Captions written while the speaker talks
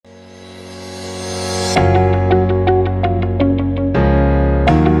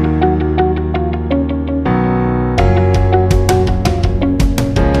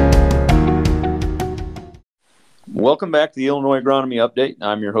welcome back to the Illinois Agronomy Update.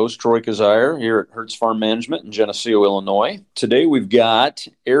 I'm your host, Troy Kazire, here at Hertz Farm Management in Geneseo, Illinois. Today we've got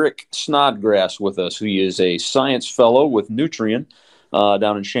Eric Snodgrass with us, who is a science fellow with Nutrien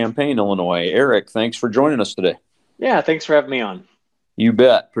down in Champaign, Illinois. Eric, thanks for joining us today. Yeah, thanks for having me on. You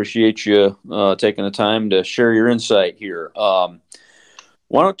bet. Appreciate you taking the time to share your insight here.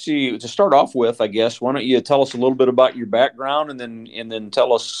 Why don't you, to start off with, I guess, why don't you tell us a little bit about your background and then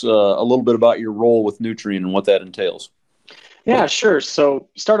tell us a little bit about your role with Nutrien and what that entails. Yeah, sure. So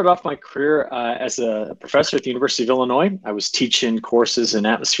started off my career as a professor at the University of Illinois. I was teaching courses in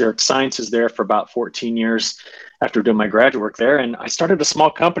atmospheric sciences there for about 14 years after doing my graduate work there. And I started a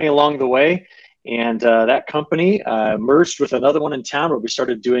small company along the way. And that company merged with another one in town where we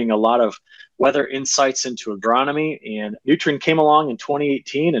started doing a lot of weather insights into agronomy. And Nutrien came along in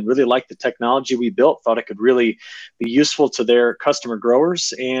 2018 and really liked the technology we built, thought it could really be useful to their customer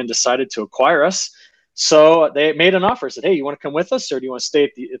growers, and decided to acquire us. So they made an offer, said, "Hey, you want to come with us, or do you want to stay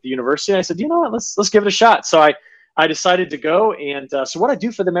at the university?" I said, "You know what, let's give it a shot." So I decided to go. And so what I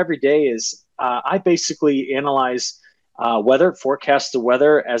do for them every day is I basically analyze weather, forecast the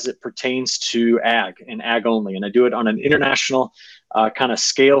weather as it pertains to ag and ag only. And I do it on an international kind of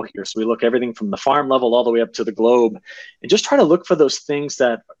scale here. So we look everything from the farm level all the way up to the globe, and just try to look for those things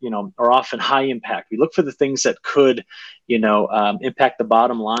that, are often high impact. We look for the things that could, impact the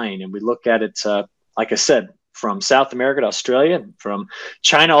bottom line. And we look at it, like I said, from South America to Australia, from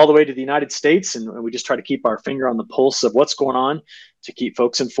China all the way to the United States. And we just try to keep our finger on the pulse of what's going on to keep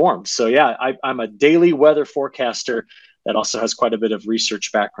folks informed. So yeah, I'm a daily weather forecaster that also has quite a bit of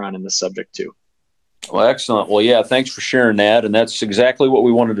research background in this subject too. Well, excellent. Well, yeah, thanks for sharing that. And that's exactly what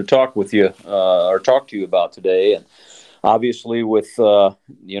we wanted to talk with you or talk to you about today. And obviously with,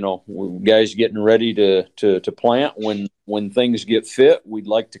 guys getting ready to plant when things get fit, we'd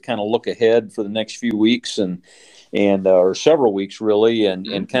like to kind of look ahead for the next few weeks and or several weeks really,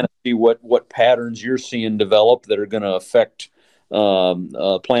 and kind of see what patterns you're seeing develop that are going to affect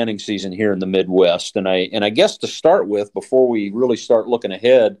planting season here in the Midwest. And I guess to start with, before we really start looking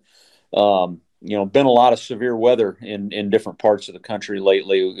ahead, been a lot of severe weather in different parts of the country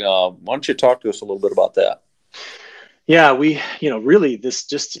lately. Why don't you talk to us a little bit about that? Yeah, we, really this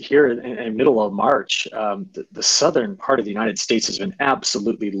just here in middle of March, the southern part of the United States has been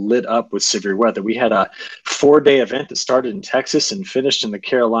absolutely lit up with severe weather. We had a 4-day event that started in Texas and finished in the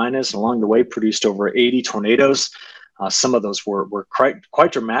Carolinas, and along the way produced over 80 tornadoes. Some of those were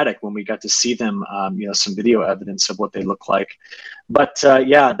quite dramatic when we got to see them, some video evidence of what they look like. But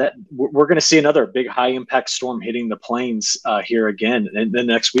that we're going to see another big high impact storm hitting the plains here again in the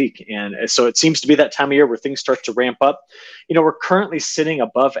next week. And so it seems to be that time of year where things start to ramp up. We're currently sitting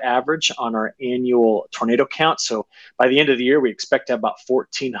above average on our annual tornado count. So by the end of the year, we expect to have about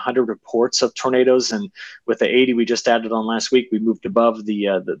 1,400 reports of tornadoes. And with the 80 we just added on last week, we moved above the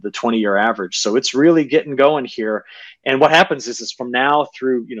 20-year average. So it's really getting going here. And what happens is from now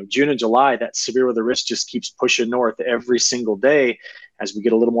through June and July, that severe weather risk just keeps pushing north every single day as we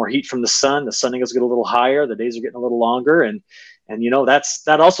get a little more heat from the sun. The sun angles get a little higher, the days are getting a little longer, and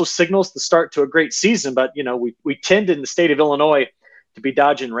that also signals the start to a great season. But we tend in the state of Illinois to be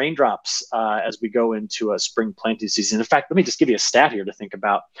dodging raindrops as we go into a spring planting season. In fact, let me just give you a stat here to think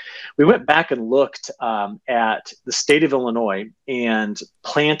about. We went back and looked at the state of Illinois and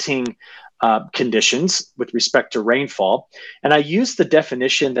planting conditions with respect to rainfall. And I used the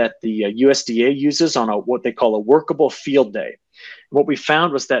definition that the USDA uses on what they call a workable field day. What we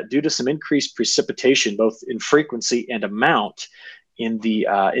found was that due to some increased precipitation, both in frequency and amount, in the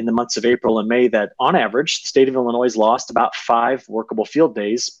months of April and May, that on average, the state of Illinois lost about 5 workable field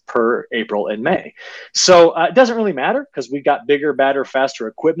days per April and May. So it doesn't really matter because we got bigger, badder, faster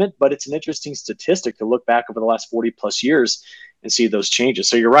equipment, but it's an interesting statistic to look back over the last 40 plus years and see those changes.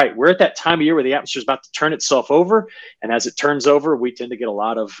 So you're right. We're at that time of year where the atmosphere is about to turn itself over. And as it turns over, we tend to get a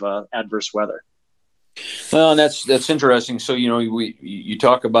lot of adverse weather. Well, and that's interesting. So, you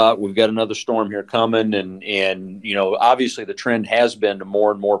talk about we've got another storm here coming, and obviously the trend has been to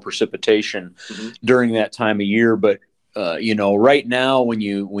more and more precipitation during that time of year. But right now when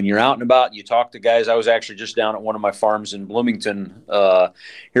you're out and about, you talk to guys. I was actually just down at one of my farms in Bloomington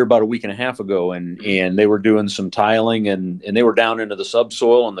here about a week and a half ago, and they were doing some tiling, and they were down into the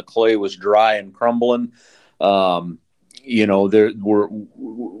subsoil, and the clay was dry and crumbling.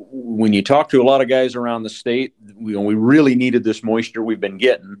 When you talk to a lot of guys around the state, we really needed this moisture we've been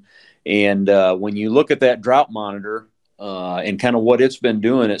getting. And when you look at that drought monitor and kind of what it's been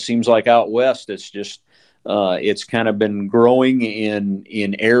doing, it seems like out west, it's kind of been growing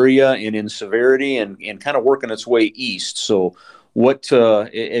in area and in severity and kind of working its way east. So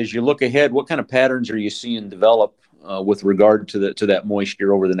as you look ahead, what kind of patterns are you seeing develop with regard to that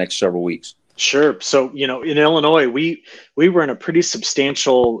moisture over the next several weeks? Sure. So, in Illinois, we were in a pretty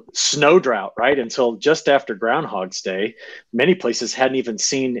substantial snow drought, right? Until just after Groundhog's Day. Many places hadn't even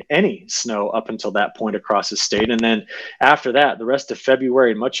seen any snow up until that point across the state. And then after that, the rest of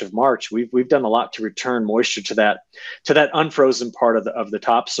February and much of March, we've done a lot to return moisture to that unfrozen part of the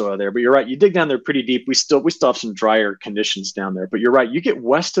topsoil there. But you're right, you dig down there pretty deep. We still have some drier conditions down there. But you're right, you get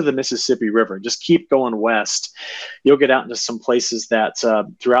west of the Mississippi River, just keep going west. You'll get out into some places that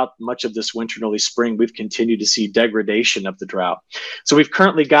throughout much of this winter and early spring, we've continued to see degradation of the drought. So we've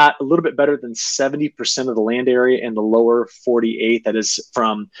currently got a little bit better than 70% of the land area in the lower 48. That is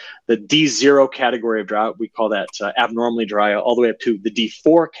from the D0 category of drought. We call that abnormally dry, all the way up to the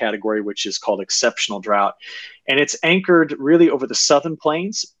D4 category, which is called exceptional drought. And it's anchored really over the southern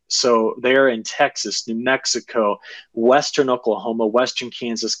plains. So there in Texas, New Mexico, western Oklahoma, western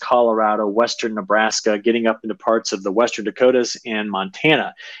Kansas, Colorado, western Nebraska, getting up into parts of the western Dakotas and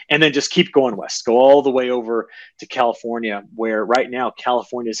Montana. And then just keep going west, go all the way over to California, where right now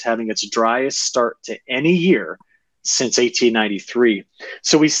California is having its driest start to any year since 1893.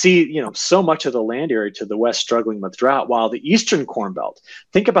 So we see, so much of the land area to the west struggling with drought, while the eastern Corn Belt,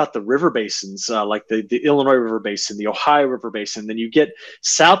 think about the river basins, like the Illinois River Basin, the Ohio River Basin, then you get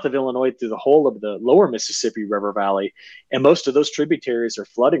south of Illinois through the whole of the lower Mississippi River Valley, and most of those tributaries are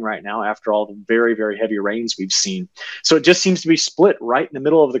flooding right now after all the very, very heavy rains we've seen. So it just seems to be split right in the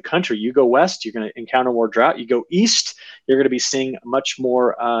middle of the country. You go west, you're going to encounter more drought. You go east, you're going to be seeing much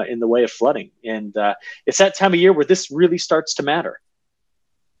more in the way of flooding. And it's that time of year where this really starts to matter.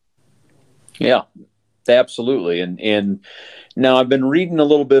 Yeah, absolutely. And now I've been reading a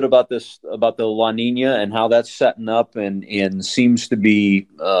little bit about the La Nina and how that's setting up, and seems to be,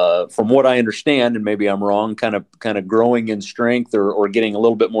 from what I understand, and maybe I'm wrong, kind of growing in strength or getting a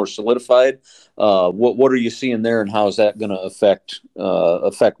little bit more solidified. What are you seeing there, and how is that going to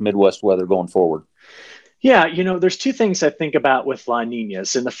affect Midwest weather going forward? Yeah, there's two things I think about with La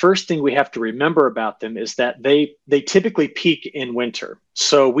Ninas. And the first thing we have to remember about them is that they typically peak in winter.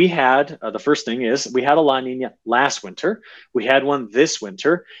 So we had, the first thing is we had a La Nina last winter. We had one this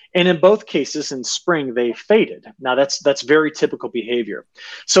winter. And in both cases in spring, they faded. Now that's very typical behavior.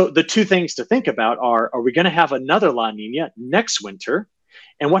 So the two things to think about are we going to have another La Nina next winter?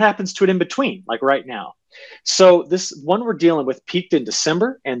 And what happens to it in between, like right now? So this one we're dealing with peaked in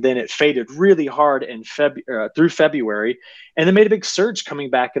December, and then it faded really hard in through February, and then made a big surge coming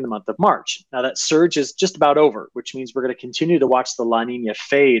back in the month of March. Now that surge is just about over, which means we're going to continue to watch the La Nina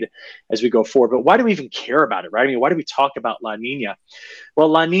fade as we go forward. But why do we even care about it, right? I mean, why do we talk about La Nina? Well,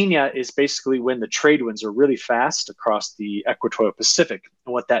 La Nina is basically when the trade winds are really fast across the equatorial Pacific.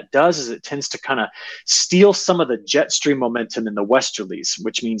 And what that does is it tends to kind of steal some of the jet stream momentum in the westerlies,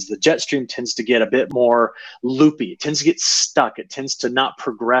 which means the jet stream tends to get a bit more loopy. It tends to get stuck. It tends to not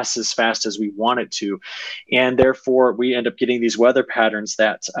progress as fast as we want it to. And therefore, we end up getting these weather patterns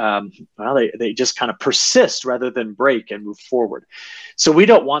that, they just kind of persist rather than break and move forward. So we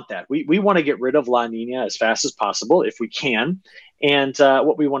don't want that. We want to get rid of La Nina as fast as possible if we can. And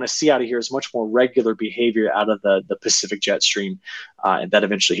what we want to see out of here is much more regular behavior out of the Pacific jet stream that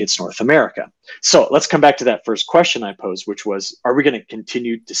eventually hits North America. So let's come back to that first question I posed, which was, are we going to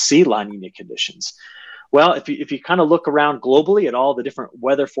continue to see La Nina conditions? Well, if you kind of look around globally at all the different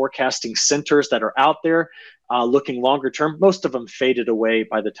weather forecasting centers that are out there, looking longer term, most of them faded away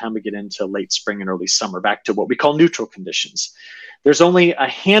by the time we get into late spring and early summer, back to what we call neutral conditions. There's only a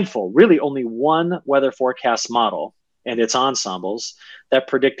handful, really only one weather forecast model and its ensembles that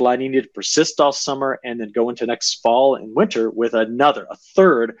predict La Nina to persist all summer and then go into next fall and winter with a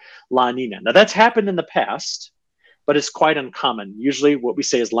third La Nina. Now that's happened in the past, but it's quite uncommon. Usually what we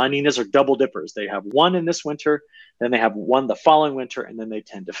say is La Ninas are double dippers. They have one in this winter, then they have one the following winter, and then they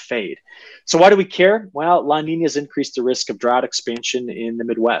tend to fade. So why do we care? Well, La Ninas increase the risk of drought expansion in the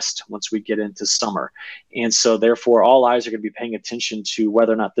Midwest once we get into summer. And so therefore, all eyes are going to be paying attention to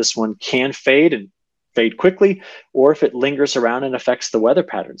whether or not this one can fade and fade quickly, or if it lingers around and affects the weather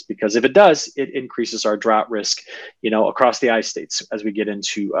patterns. Because if it does, it increases our drought risk, across the I states as we get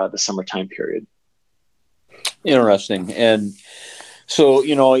into the summertime period. Interesting. And so,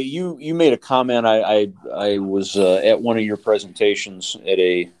 you made a comment. I was at one of your presentations at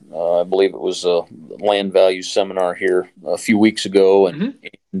I believe it was a land value seminar here a few weeks ago. And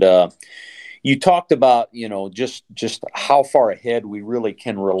you talked about, just how far ahead we really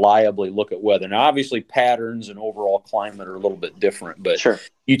can reliably look at weather. Now, obviously patterns and overall climate are a little bit different, but sure.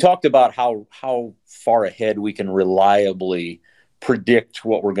 You talked about how far ahead we can reliably predict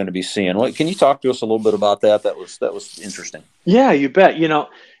what we're going to be seeing. Can you talk to us a little bit about that? That was interesting. Yeah, you bet.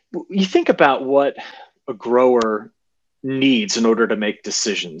 You think about what a grower needs in order to make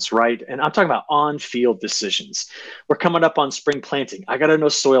decisions, right? And I'm talking about on-field decisions. We're coming up on spring planting. I got to know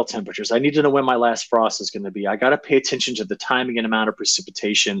soil temperatures. I need to know when my last frost is going to be. I got to pay attention to the timing and amount of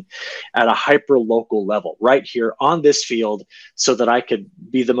precipitation at a hyper-local level right here on this field so that I could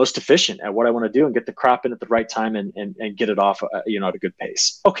be the most efficient at what I want to do and get the crop in at the right time and get it off, at a good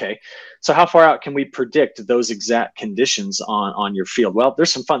pace. Okay, so how far out can we predict those exact conditions on your field? Well,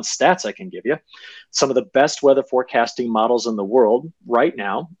 there's some fun stats I can give you. Some of the best weather forecasting models in the world right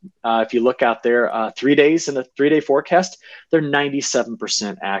now. If you look out there, 3 days in a 3-day forecast, they're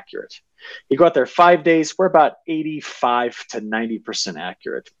 97% accurate. You go out there 5 days, we're about 85 to 90%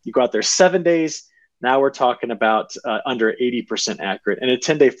 accurate. You go out there 7 days, now we're talking about under 80% accurate. And a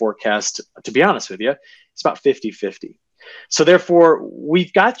 10-day forecast, to be honest with you, it's about 50-50. So therefore,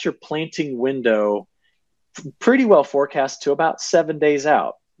 we've got your planting window pretty well forecast to about 7 days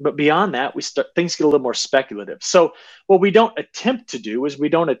out. But beyond that, things get a little more speculative. So what we don't attempt to do is we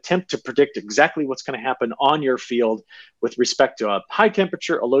don't attempt to predict exactly what's going to happen on your field with respect to a high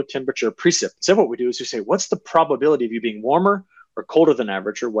temperature, a low temperature, a precip. So what we do is we say, what's the probability of you being warmer or colder than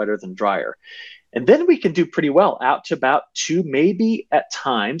average or wetter than drier? And then we can do pretty well out to about 2, maybe at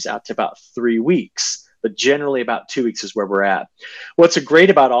times out to about 3 weeks. But generally about 2 weeks is where we're at. What's great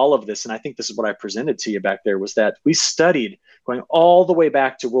about all of this, and I think this is what I presented to you back there, was that we studied going all the way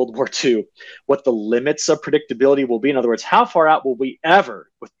back to World War II, what the limits of predictability will be. In other words, how far out will we ever,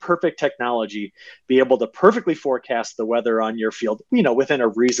 with perfect technology, be able to perfectly forecast the weather on your field, within a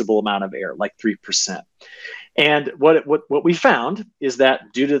reasonable amount of error, like 3%. And what we found is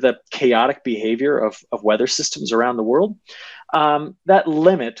that due to the chaotic behavior of weather systems around the world, that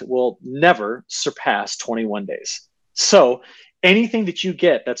limit will never surpass 21 days. So anything that you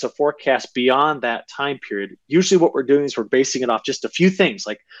get that's a forecast beyond that time period, usually what we're doing is we're basing it off just a few things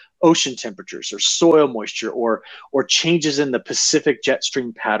like ocean temperatures or soil moisture or changes in the Pacific jet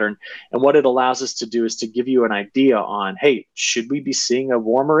stream pattern. And what it allows us to do is to give you an idea on, hey, should we be seeing a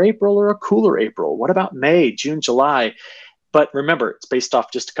warmer April or a cooler April? What about May, June, July? But remember, it's based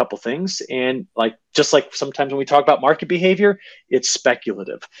off just a couple things. And just like sometimes when we talk about market behavior, it's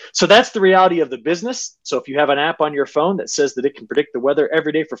speculative. So that's the reality of the business. So if you have an app on your phone that says that it can predict the weather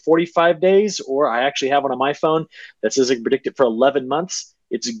every day for 45 days, or I actually have one on my phone that says it can predict it for 11 months,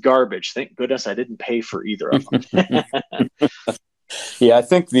 it's garbage. Thank goodness I didn't pay for either of them. Yeah, I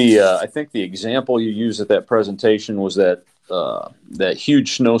think the example you used at that presentation was that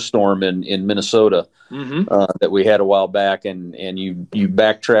huge snowstorm in Minnesota that we had a while back, and you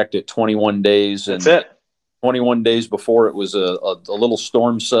backtracked it 21 days. And that's it. 21 days before, it was a little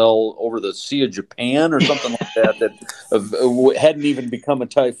storm cell over the Sea of Japan or something like that hadn't even become a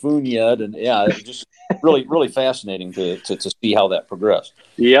typhoon yet. And yeah, it was just really fascinating to see how that progressed.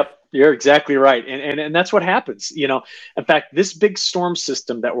 Yep. You're exactly right. And that's what happens. In fact, this big storm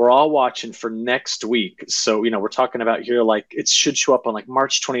system that we're all watching for next week. So, we're talking about here, like it should show up on like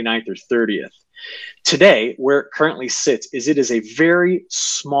March 29th or 30th. Today, where it currently sits is it is a very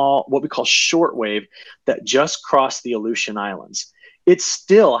small, what we call shortwave that just crossed the Aleutian Islands. It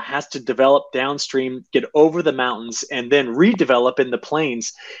still has to develop downstream, get over the mountains, and then redevelop in the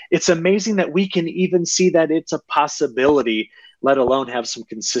plains. It's amazing that we can even see that it's a possibility, let alone have some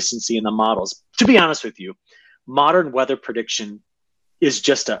consistency in the models. To be honest with you, modern weather prediction is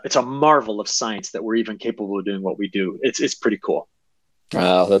it's a marvel of science that we're even capable of doing what we do. It's pretty cool.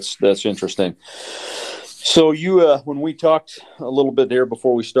 Wow, that's interesting. So you, when we talked a little bit there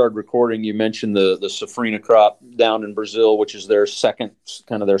before we started recording, you mentioned the safrinha crop down in Brazil, which is their second,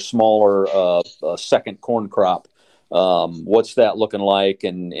 kind of their smaller second corn crop. What's that looking like,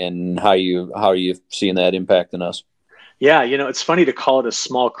 and how are you seeing that impacting us? Yeah, it's funny to call it a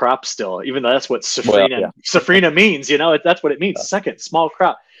small crop still, even though that's what safrinha means. That's what it means. Second small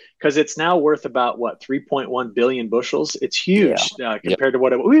crop, because it's now worth about 3.1 billion bushels. It's huge compared to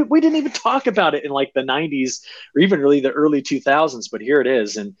what we didn't even talk about it in like the 90s or even really the early 2000s. But here it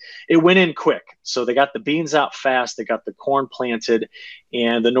is, and it went in quick. So they got the beans out fast. They got the corn planted,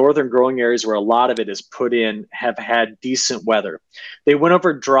 and the northern growing areas where a lot of it is put in have had decent weather. They went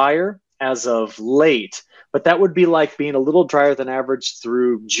over drier as of late, but that would be like being a little drier than average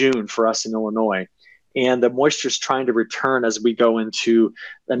through June for us in Illinois. And the moisture is trying to return as we go into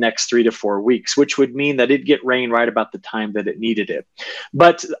the next 3 to 4 weeks, which would mean that it'd get rain right about the time that it needed it.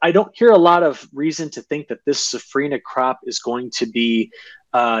 But I don't hear a lot of reason to think that this safrinha crop is going to be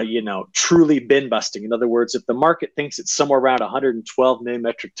truly bin busting. In other words, if the market thinks it's somewhere around 112 million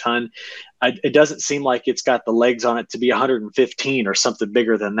metric ton, it doesn't seem like it's got the legs on it to be 115 or something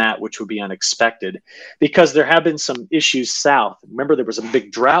bigger than that, which would be unexpected because there have been some issues south. Remember, there was a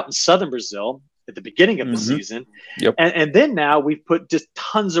big drought in southern Brazil. at the beginning of the Mm-hmm. season. Yep. And then now we've put just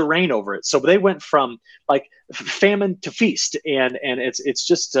tons of rain over it. So they went from like famine to feast. And it's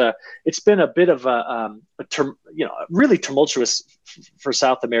just, it's been a bit of really tumultuous for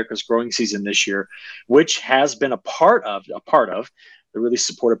South America's growing season this year, which has been a part of the really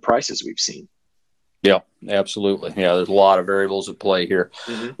supportive prices we've seen. Yeah, absolutely. Yeah, there's a lot of variables at play here.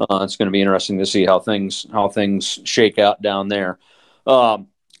 Mm-hmm. It's going to be interesting to see how things shake out down there.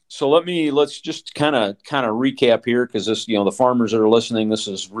 So let's just kind of recap here, because this, the farmers that are listening, this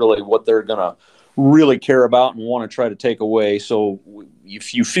is really what they're going to really care about and want to try to take away. So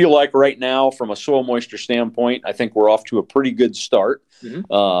if you feel like right now, from a soil moisture standpoint, I think we're off to a pretty good start.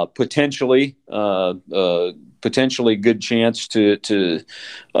 Mm-hmm. Potentially good chance to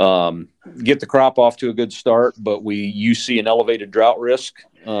get the crop off to a good start, but you see an elevated drought risk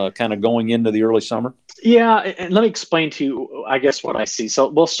kind of going into the early summer. Yeah, and let me explain to you, I guess, what I see. So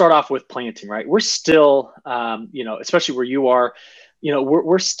we'll start off with planting, right? We're still, especially where you are,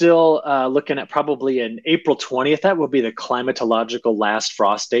 we're still looking at probably an April 20th. That will be the climatological last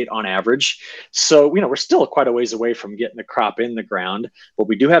frost date on average. So, we're still quite a ways away from getting the crop in the ground, but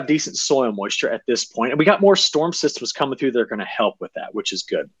we do have decent soil moisture at this point. And we got more storm systems coming through that are going to help with that, which is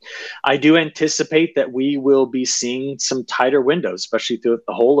good. I do anticipate that we will be seeing some tighter windows, especially through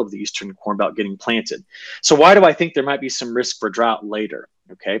the whole of the Eastern Corn Belt getting planted. So why do I think there might be some risk for drought later?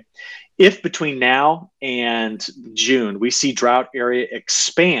 Okay. If between now and June, we see drought area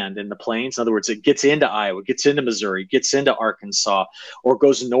expand in the plains, in other words, it gets into Iowa, gets into Missouri, gets into Arkansas, or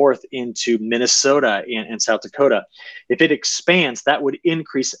goes north into Minnesota and South Dakota, if it expands, that would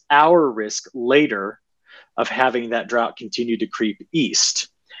increase our risk later of having that drought continue to creep east.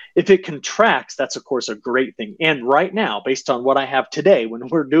 If it contracts, that's, of course, a great thing. And right now, based on what I have today, when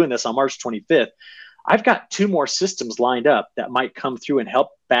we're doing this on March 25th, I've got 2 more systems lined up that might come through and help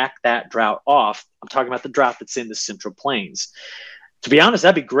back that drought off. I'm talking about the drought that's in the Central Plains. To be honest,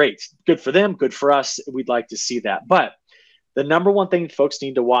 that'd be great. Good for them, good for us. We'd like to see that. But the number one thing folks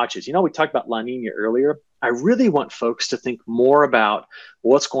need to watch is, we talked about La Nina earlier. I really want folks to think more about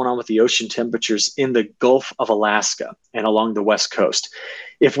what's going on with the ocean temperatures in the Gulf of Alaska and along the West Coast.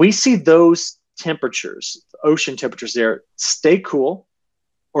 If we see those temperatures, ocean temperatures there, stay cool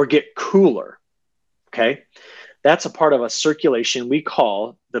or get cooler, okay, that's a part of a circulation we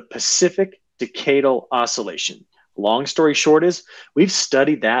call the Pacific Decadal Oscillation. Long story short is, we've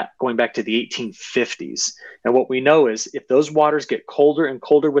studied that going back to the 1850s. And what we know is, if those waters get colder and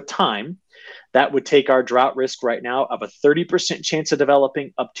colder with time, that would take our drought risk right now of a 30% chance of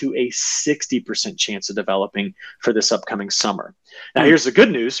developing up to a 60% chance of developing for this upcoming summer. Now, here's the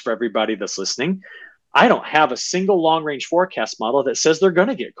good news for everybody that's listening. I don't have a single long-range forecast model that says they're going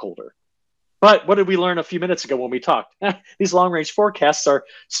to get colder. But what did we learn a few minutes ago when we talked? These long-range forecasts are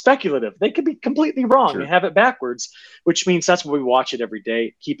speculative. They could be completely wrong. Sure. And have it backwards, which means that's why we watch it every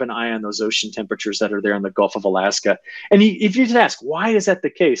day. Keep an eye on those ocean temperatures that are there in the Gulf of Alaska. And if you just ask, why is that the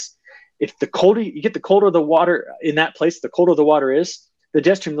case? If the colder you get, the colder the water in that place, the colder the water is, the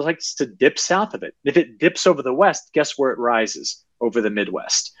jet stream likes to dip south of it. If it dips over the west, guess where it rises? Over the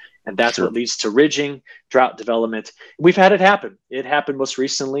Midwest. And that's what leads to ridging, drought development. We've had it happen. It happened most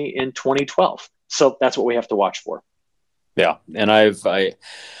recently in 2012. So that's what we have to watch for. Yeah, and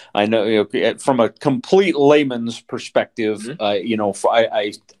I know, from a complete layman's perspective,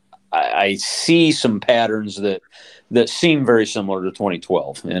 mm-hmm. I see some patterns that seem very similar to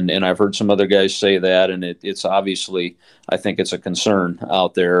 2012, and I've heard some other guys say that, and it's obviously, I think it's a concern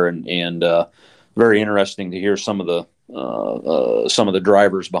out there, and very interesting to hear some of the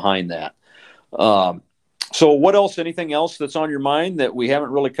drivers behind that. So what else? Anything else that's on your mind that we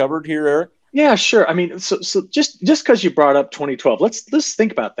haven't really covered here, Eric? Yeah, sure. I mean, so just because you brought up 2012, let's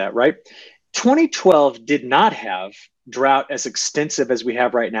think about that, right? 2012 did not have drought as extensive as we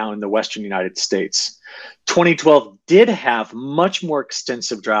have right now in the Western United States. 2012 did have much more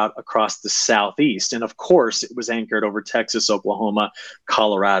extensive drought across the Southeast. And of course, it was anchored over Texas, Oklahoma,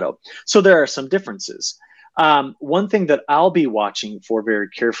 Colorado. So there are some differences. One thing that I'll be watching for very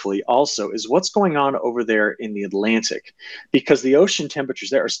carefully also is what's going on over there in the Atlantic, because the ocean temperatures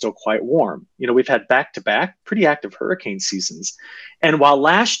there are still quite warm. We've had back-to-back pretty active hurricane seasons. And while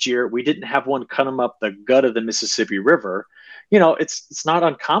last year we didn't have one come up the gut of the Mississippi River, it's not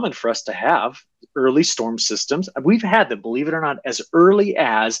uncommon for us to have early storm systems. We've had them, believe it or not, as early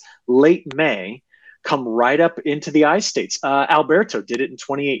as late May come right up into the I-states. Alberto did it in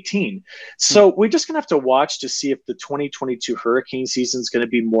 2018. So we're just going to have to watch to see if the 2022 hurricane season is going to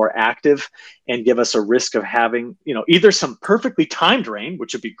be more active and give us a risk of having, either some perfectly timed rain,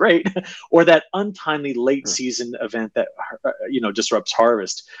 which would be great, or that untimely late season event that, disrupts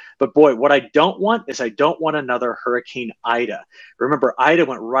harvest. But boy, what I don't want is I don't want another Hurricane Ida. Remember, Ida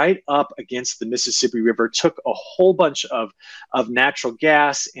went right up against the Mississippi River, took a whole bunch of natural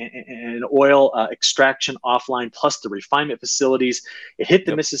gas and oil extraction offline, plus the refinement facilities. It hit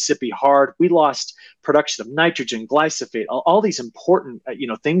the Mississippi hard. We lost production of nitrogen, glyphosate, all these important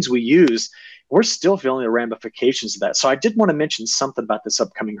things we use. We're still feeling the ramifications of that. So I did want to mention something about this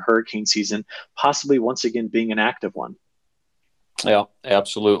upcoming hurricane season, possibly once again being an active one. Yeah,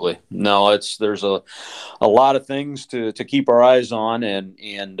 absolutely. No, there's a lot of things to keep our eyes on,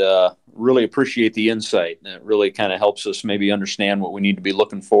 and really appreciate the insight. It really kind of helps us maybe understand what we need to be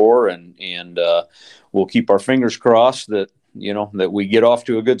looking for, and we'll keep our fingers crossed that that we get off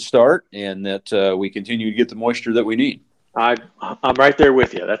to a good start, and that we continue to get the moisture that we need. I'm right there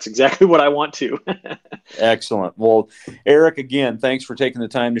with you. That's exactly what I want to. Excellent. Well, Eric, again, thanks for taking the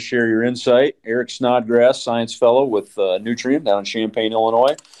time to share your insight. Eric Snodgrass, Science Fellow with Nutrien down in Champaign,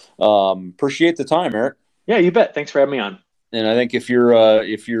 Illinois. Appreciate the time, Eric. Yeah, you bet. Thanks for having me on. And I think if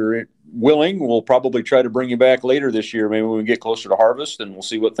you're willing, we'll probably try to bring you back later this year, maybe when we get closer to harvest, and we'll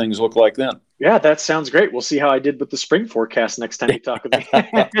see what things look like then. Yeah, that sounds great. We'll see how I did with the spring forecast next time you talk with me.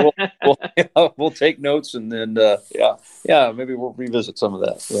 we'll take notes, and then maybe we'll revisit some of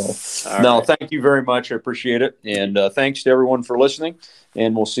that. So, right. Thank you very much. I appreciate it, and thanks to everyone for listening.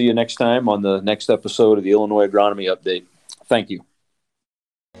 And we'll see you next time on the next episode of the Illinois Agronomy Update. Thank you.